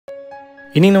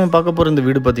இனி நம்ம பார்க்க போகிற இந்த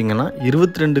வீடு பார்த்தீங்கன்னா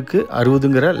 22க்கு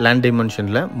 60ங்கிற லேண்ட்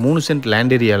டைமென்ஷனில் 3 சென்ட்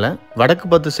லேண்ட் ஏரியாவில் வடக்கு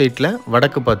பார்த்து சைட்டில்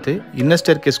வடக்கு பார்த்து இன்னர்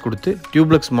ஸ்டேர்கேஸ் கொடுத்து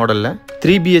டியூப்ளெக்ஸ் மாடலில்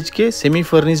 3 BHK செமி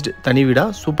ஃபர்னிஷ்டு தனி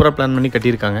வீடாக சூப்பராக பிளான் பண்ணி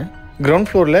கட்டியிருக்காங்க.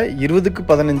 கிரவுண்ட் ஃப்ளோரில் 20க்கு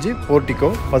 15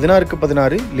 portico, 16க்கு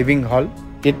 16 living hall,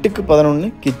 8க்கு 11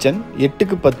 kitchen,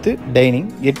 8க்கு 10 dining,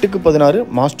 8க்கு 16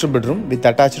 master bedroom with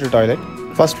attached toilet.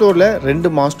 First ஃப்ளோரில் 2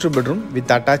 master bedroom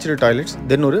with attached toilets,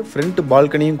 தென் ஒரு ஃப்ரண்ட்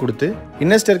பால்கனியும் கொடுத்து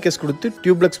இன்னர் ஸ்டேர்கேஸ் கொடுத்து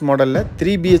டியூப்ளெக்ஸ் மாடலில்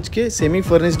 3 BHK செமி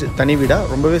ஃபர்னிஷ்டு தனி வீடாக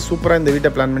ரொம்பவே சூப்பராக இந்த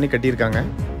வீட்டை பிளான் பண்ணி கட்டியிருக்காங்க.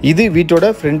 இது வீட்டோட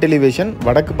ஃப்ரண்ட் எலிவேஷன்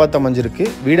வடக்கு பார்த்து அமைஞ்சிருக்கு.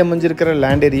 வீடு அமைஞ்சிருக்கிற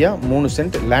land area 3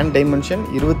 send, land dimension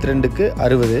 22க்கு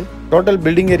 60. Total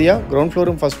building area ground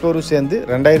ஃப்ளோரும் first ஃப்ளோரும் சேர்ந்து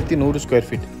 2100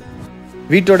 Sq.Ft.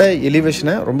 வீட்டோட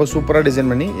எலிவேஷனை ரொம்ப சூப்பராக டிசைன்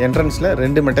பண்ணி என்ட்ரன்ஸில்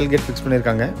 2 மெட்டல் கேட் ஃபிக்ஸ்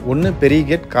பண்ணியிருக்காங்க. ஒன்று பெரிய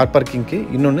கேட் கார் பார்க்கிங்க்கு,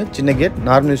 இன்னொன்று சின்ன கேட்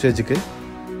நார்மல் யூசேஜுக்கு.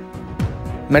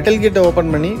 மெட்டல் கேட்டை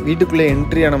ஓப்பன் பண்ணி வீட்டுக்குள்ளே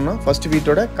என்ட்ரி ஆனோம்னா ஃபர்ஸ்ட்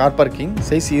வீட்டோட கார் பார்க்கிங்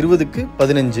சைஸ் 20க்கு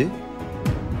 15.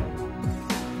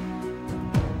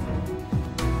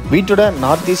 வீட்டோட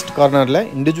நார்த் ஈஸ்ட் கார்னரில்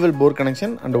individual bore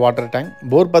connection and water tank.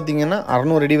 போர் பார்த்தீங்கன்னா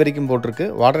 600 அடி வரைக்கும் போட்டிருக்கு.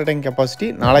 Water tank capacity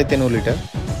 4500 litre.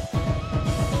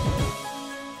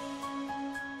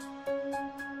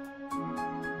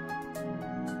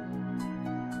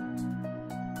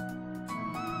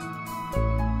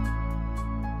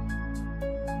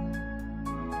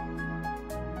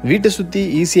 வீட்டை சுற்றி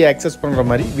ஈஸியாக ஆக்சஸ் பண்ணுற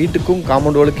மாதிரி வீட்டுக்கும்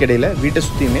காம்பவுண்ட் வாலுக்கு இடையில வீட்டை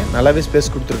சுற்றியுமே நல்லாவே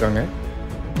ஸ்பேஸ் கொடுத்துருக்காங்க.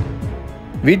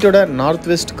 வீட்டோட நார்த்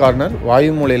வெஸ்ட் கார்னர்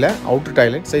வாயு மூலையில் outer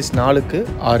toilet size 4க்கு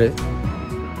 6.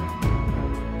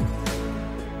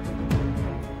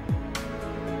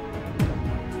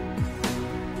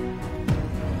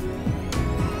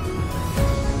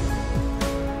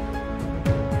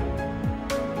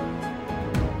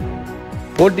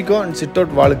 Portico and sit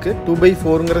out வாலுக்கு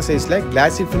 2x4ங்கிற சைஸில்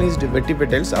கிளாசி ஃபினிஷ்டு வெட்டி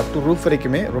பெட்டல்ஸ் அப் டு ரூஃப்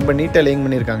வரைக்குமே ரொம்ப நீட்டாக லேயிங்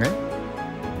பண்ணியிருக்காங்க.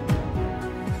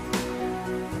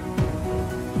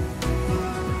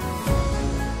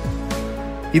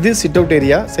 இது சிட் அவுட்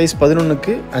ஏரியா சைஸ்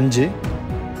 11க்கு 5.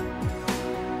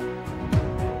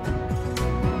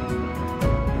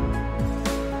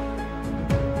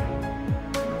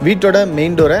 வீட்டோட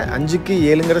மெயின் டோரை 5க்கு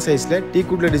 7ங்கிற சைஸில்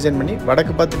டீக்குட்டில் டிசைன் பண்ணி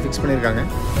வடக்கு பார்த்து ஃபிக்ஸ் பண்ணியிருக்காங்க.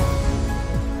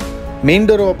 மெயின்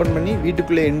டோரை ஓப்பன் பண்ணி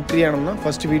வீட்டுக்குள்ளே என்ட்ரி ஆனோம்னா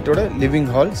ஃபர்ஸ்ட் வீட்டோட லிவிங்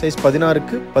ஹால் சைஸ்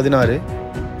 16க்கு 16.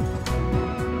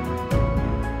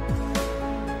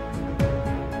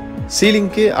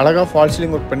 சீலிங்க்கு அழகாக ஃபால்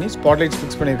சீலிங் ஒர்க் பண்ணி ஸ்பாட்லைட்ஸ்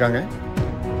ஃபிக்ஸ் பண்ணியிருக்காங்க.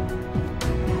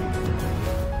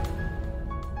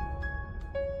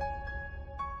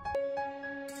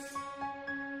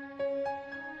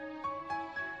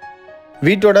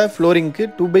 வீட்டோட ஃப்ளோரிங்க்கு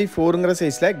 2x4ங்கிற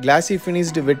சைஸில் கிளாசி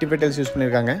ஃபினிஷ்டு வெட்டி பெட்டல்ஸ் யூஸ்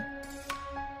பண்ணியிருக்காங்க.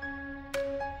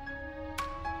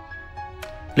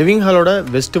 லிவிங் ஹாலோட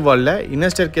வெஸ்ட் வாலில்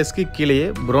இன்னர் ஸ்டேர்கேஸ்க்கு கீழேயே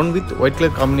ப்ரௌன் வித் ஒயிட்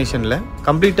கலர் காம்பினேஷனில்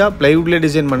கம்ப்ளீட்டாக பிளைவுட்லேயே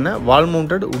டிசைன் பண்ண வால்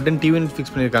mounted wooden TV unit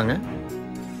fix பண்ணியிருக்காங்க.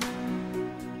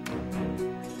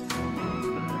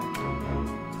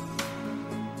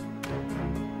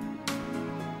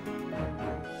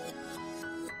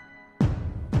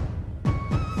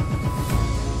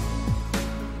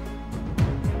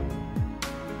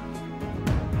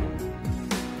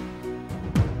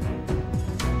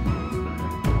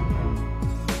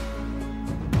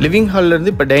 லிவிங்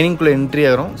ஹால்லேருந்து இப்போ டைனிங்குள்ளே என்ட்ரி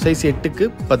ஆகிறோம். சைஸ் 8க்கு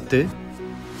 10.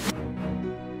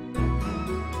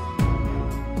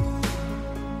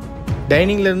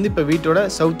 டைனிங்லேருந்து இப்போ வீட்டோட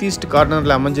சவுத் ஈஸ்ட்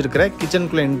கார்னரில் அமைஞ்சிருக்கிற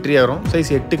கிச்சனுக்குள்ளே என்ட்ரி ஆகிறோம்.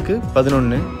 Size 8க்கு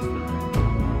 11.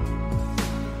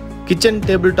 Kitchen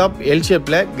table top L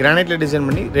ஷேப்பில் கிரானைட்டில் டிசைன்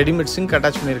பண்ணி ரெடிமேட் சிங்க்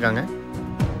அட்டாச் பண்ணியிருக்காங்க.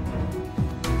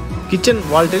 Kitchen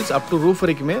wall tiles up to roof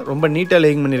வரைக்குமே ரொம்ப நீட்டாக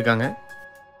லேயிங் பண்ணியிருக்காங்க.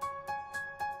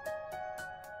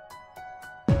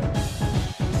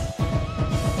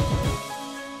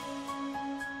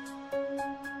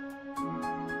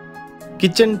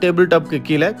 கிச்சன் டேபிள் டாப்க்கு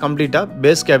கீழே கம்ப்ளீட்டாக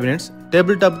பேஸ் கேபினெட்ஸ்,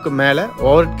 டேபிள் டாப்க்கு மேலே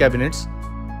over cabinets.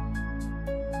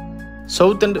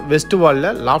 South and west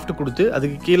வாலில் லாஃப்ட் கொடுத்து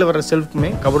அதுக்கு கீழே வர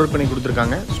செல்ஃப்க்குமே கவர் பண்ணி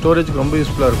கொடுத்துருக்காங்க. ஸ்டோரேஜுக்கு ரொம்ப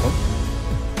யூஸ்ஃபுல்லாக இருக்கும்.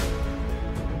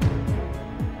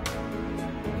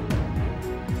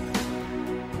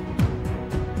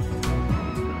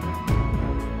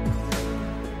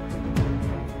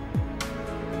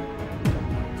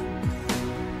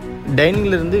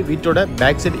 டைனிங்லேருந்து வீட்டோட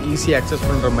பேக் சைடு ஈஸியாக ஆக்சஸ்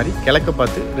பண்ணுற மாதிரி கிழக்க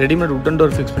பார்த்து ரெடிமேட் உட்டன்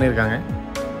டோர் ஃபிக்ஸ் பண்ணியிருக்காங்க.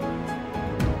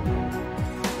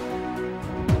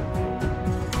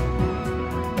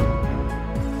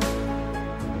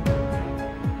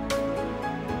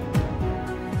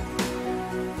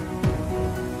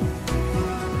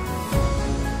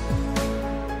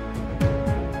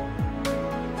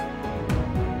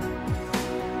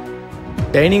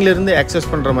 டைனிங்ல இருந்து ஆக்சஸ்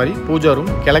பண்ற மாதிரி பூஜா ரூம்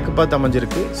கிழக்கு பார்த்து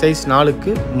அமைஞ்சிருக்கு. Size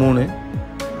 4க்கு 3.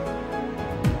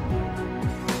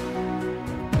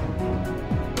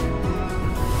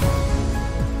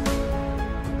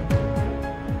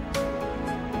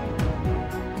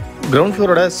 Ground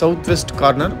ஃப்ளோரோட south west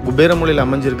corner குபேரமூலையில்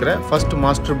அமைஞ்சிருக்கிற first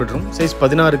master bedroom size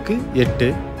 16x8.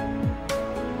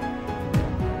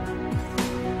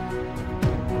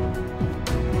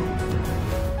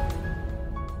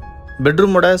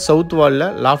 பெட்ரூமோட சவுத் வாலில்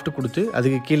லாஃப்ட் கொடுத்து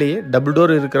அதுக்கு கீழேயே டபுள்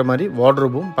டோர் இருக்கிற மாதிரி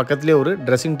வார்ட்ரோபும் பக்கத்துலேயே ஒரு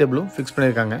ட்ரெஸ்ஸிங் டேபிளும் ஃபிக்ஸ்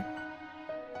பண்ணியிருக்காங்க.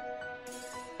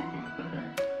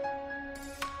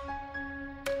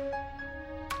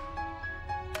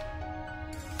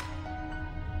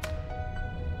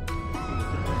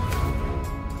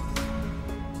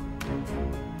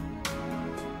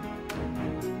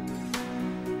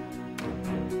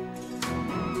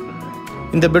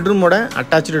 இந்த பெட்ரூமோட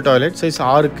attach toilet size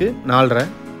 6x4.5.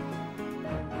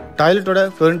 டாய்லெட்டோட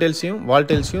flooring டைல்ஸையும் வால்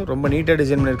டைல்ஸையும் ரொம்ப நீட்டாக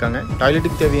டிசைன் பண்ணியிருக்காங்க.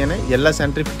 டாய்லெட்டுக்கு தேவையான எல்லா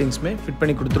சானிட்டரி ஃபிட்டிங்ஸுமே ஃபிட்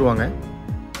பண்ணி கொடுத்துருவாங்க.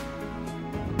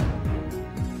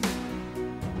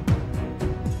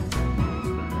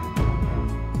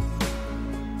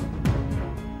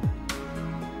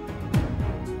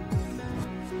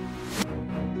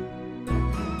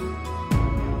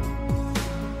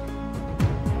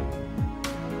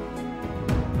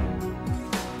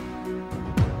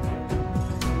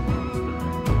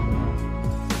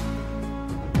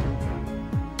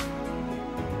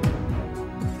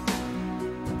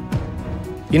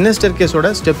 Inner ஸ்டேர்கேஸோட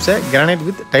ஸ்டெப்ஸை granite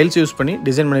with tiles use பண்ணி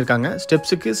டிசைன் பண்ணியிருக்காங்க.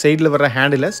 ஸ்டெப்ஸுக்கு சைடில் வர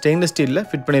ஹேண்டில் ஸ்டெயின்லெஸ் ஸ்டீலில்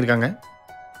ஃபிட் பண்ணியிருக்காங்க.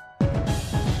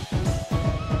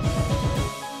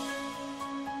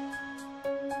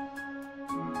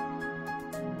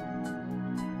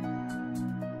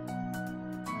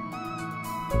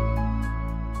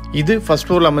 இது ஃபர்ஸ்ட்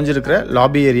ஃப்ளோரில் அமைஞ்சிருக்கிற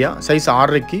lobby area size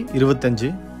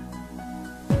 6x25.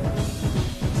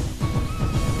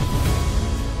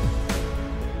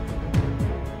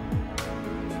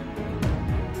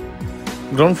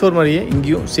 Ground floor மாதிரியே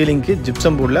இங்கேயும் சீலிங்க்கு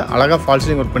ஜிப்சம் போர்டில் அழகாக ஃபால்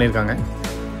சீலிங் ஒர்க் பண்ணியிருக்காங்க.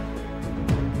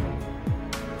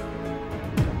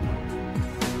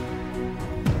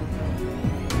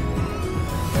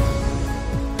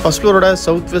 ஃபர்ஸ்ட் ஃப்ளோரோட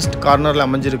சவுத் வெஸ்ட் கார்னரில்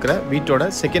அமைஞ்சிருக்கிற வீட்டோட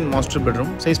second master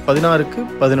bedroom size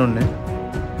 16x11.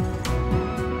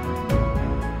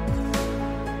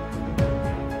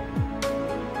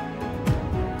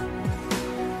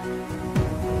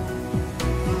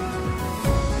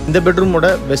 இந்த பெட்ரூமோட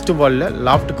வெஸ்ட் வாலில்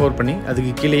லாஃப்ட் கவர் பண்ணி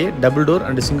அதுக்கு கீழேயே double door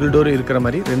and single door இருக்கிற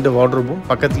மாதிரி 2 வார்ட்ரோபும்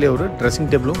பக்கத்துலேயே ஒரு ட்ரெஸ்ஸிங்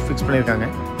டேபிளும் ஃபிக்ஸ் பண்ணியிருக்காங்க.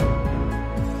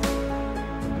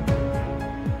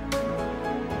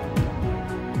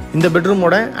 இந்த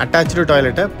பெட்ரூமோட அட்டாச்சு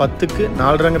டாய்லெட்டை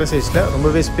 10x4.5 சைஸில்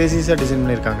ரொம்பவே ஸ்பேசியஸாக டிசைன்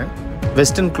பண்ணியிருக்காங்க.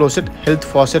 Western closet, health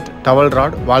faucet, towel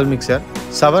rod, வால் மிக்சர்,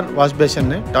 ஷவர், வாஷ்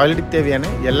பேஷன்னு டாய்லெட்டுக்கு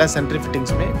தேவையான எல்லா சானிட்டரி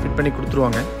ஃபிட்டிங்ஸுமே ஃபிட் பண்ணி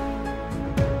கொடுத்துருவாங்க.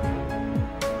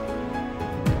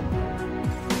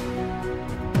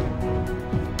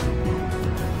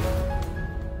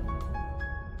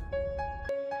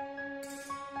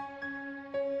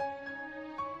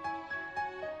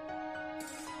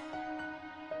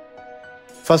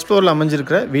 ஃபர்ஸ்ட் ஃப்ளோரில்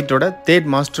அமைஞ்சிருக்கிற வீட்டோட third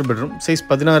master bedroom size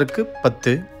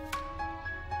 16x10.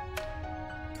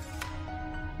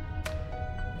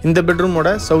 இந்த பெட்ரூமோட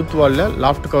சவுத் வாலில்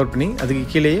லாஃப்ட் கவர் பண்ணி அதுக்கு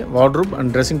கீழேயே wardrobe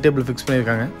and dressing table fix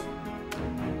பண்ணியிருக்காங்க.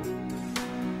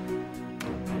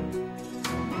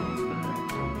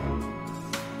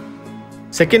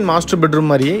 செகண்ட் மாஸ்டர்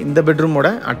பெட்ரூம் மாதிரியே இந்த பெட்ரூமோட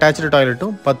அட்டாச்சு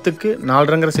டாய்லெட்டும்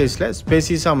 10x4.5 சைஸில்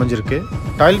ஸ்பேசியஸாக அமைஞ்சிருக்கு.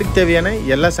 டாய்லெட்டுக்கு தேவையான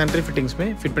எல்லா சானிட்டரி ஃபிட்டிங்ஸுமே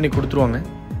ஃபிட் பண்ணி கொடுத்துருவாங்க.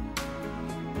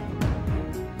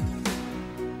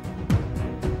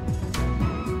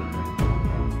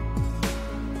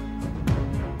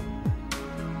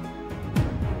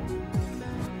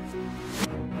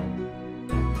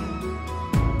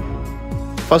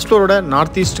 ஃபர்ஸ்ட் ஃப்ளோரோட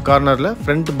நார்த் ஈஸ்ட் கார்னரில்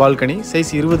front balcony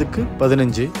size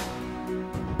 20x15.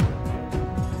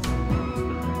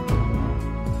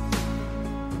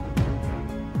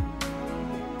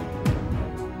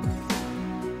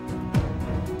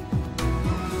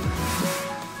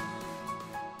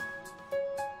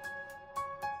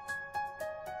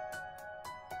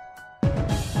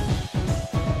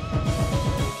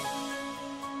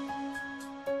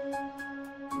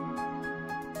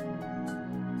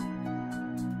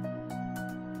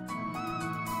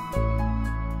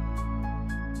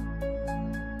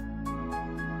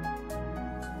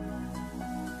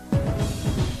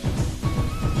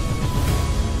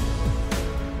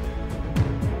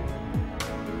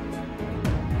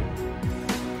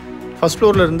 First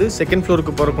ஃப்ளோரில் இருந்து செகண்ட்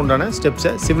ஃப்ளோருக்கு போகிறக்கு உண்டான ஸ்டெப்ஸை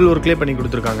சிவில் ஒர்க்லேயே பண்ணி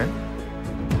கொடுத்துருக்காங்க.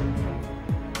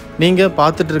 நீங்கள்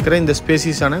பார்த்துட்டு இருக்கிற இந்த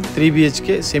ஸ்பேசிஸான 3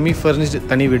 BHK செமி ஃபர்னிஷ்டு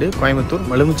தனி வீடு கோயம்புத்தூர்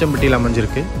மலுமிச்சம்பட்டியில்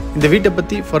அமைஞ்சிருக்கு. இந்த வீட்டை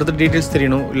பற்றி ஃபர்தர் டீட்டெயில்ஸ்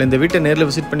தெரியணும் இல்லை இந்த வீட்டை நேரில்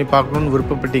விசிட் பண்ணி பார்க்கணுன்னு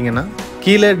விருப்பப்பட்டீங்கன்னா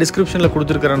கீழே டிஸ்கிரிப்ஷனில்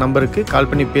கொடுத்துருக்கிற நம்பருக்கு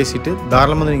கால் பண்ணி பேசிவிட்டு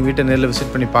தாராளமாக நீங்கள் வீட்டை நேரில்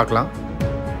விசிட் பண்ணி பார்க்கலாம்.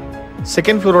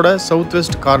 செகண்ட் ஃப்ளோரோட சவுத்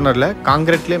வெஸ்ட் கார்னரில்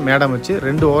காங்கிரீட்லேயே மேடம் வச்சு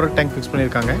 2 ஓவர் டேங்க் ஃபிக்ஸ்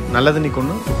பண்ணியிருக்காங்க. நல்ல தண்ணி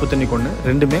கொண்டு உப்பு தண்ணி கொண்டு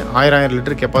ரெண்டுமே 1000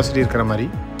 லிட்டர் கெப்பாசிட்டி இருக்கிற மாதிரி.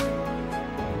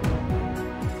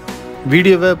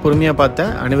 வீடியோவை பொறுமையாக பார்த்த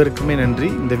அனைவருக்குமே நன்றி.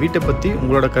 இந்த வீட்டை பற்றி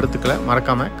உங்களோட கருத்துக்களை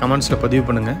மறக்காமல் கமெண்ட்ஸில் பதிவு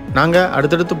பண்ணுங்கள். நாங்கள்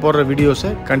அடுத்தடுத்து போடுற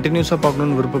வீடியோஸை கண்டினியூஸாக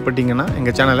பார்க்கணுன்னு விருப்பப்பட்டீங்கன்னா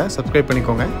எங்கள் சேனலை சப்ஸ்கிரைப்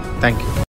பண்ணிக்கோங்க. தேங்க்யூ.